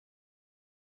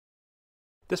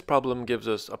This problem gives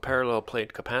us a parallel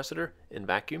plate capacitor in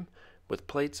vacuum with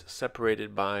plates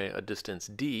separated by a distance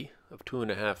d of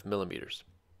 2.5 millimeters.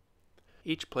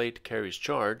 Each plate carries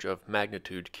charge of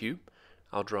magnitude q.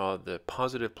 I'll draw the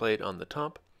positive plate on the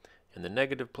top and the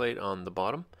negative plate on the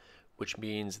bottom, which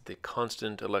means the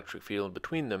constant electric field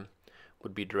between them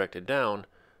would be directed down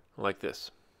like this.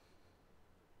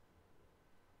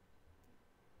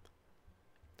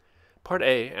 Part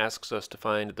A asks us to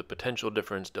find the potential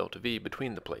difference delta V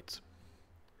between the plates.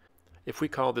 If we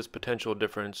call this potential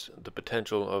difference the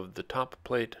potential of the top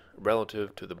plate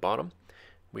relative to the bottom,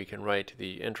 we can write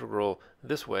the integral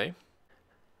this way.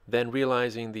 Then,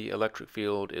 realizing the electric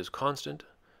field is constant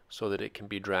so that it can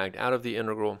be dragged out of the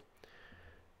integral,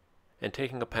 and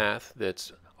taking a path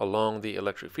that's along the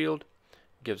electric field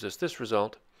gives us this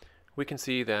result, we can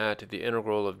see that the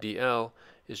integral of dl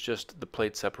is just the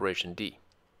plate separation d.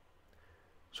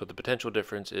 So the potential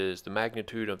difference is the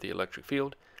magnitude of the electric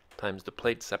field times the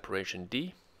plate separation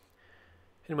d.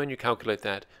 And when you calculate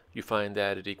that, you find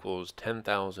that it equals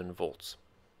 10,000 volts.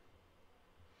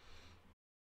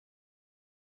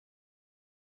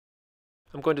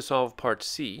 I'm going to solve part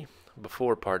C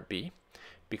before part B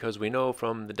because we know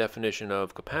from the definition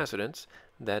of capacitance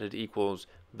that it equals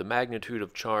the magnitude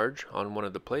of charge on one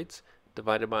of the plates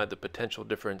divided by the potential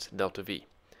difference delta V.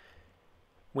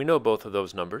 We know both of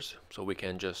those numbers, so we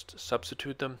can just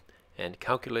substitute them and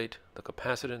calculate the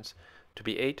capacitance to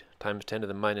be 8 times 10 to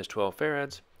the minus 12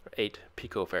 farads, or 8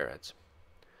 picofarads.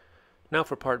 Now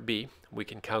for part B, we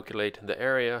can calculate the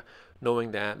area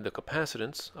knowing that the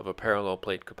capacitance of a parallel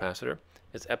plate capacitor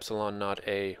is epsilon naught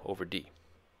A over D.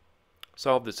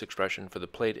 Solve this expression for the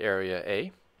plate area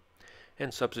A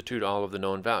and substitute all of the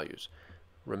known values,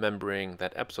 remembering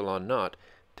that epsilon naught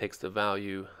takes the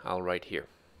value I'll write here.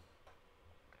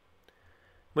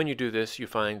 When you do this, you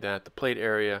find that the plate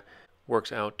area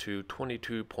works out to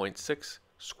 22.6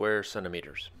 square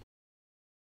centimeters.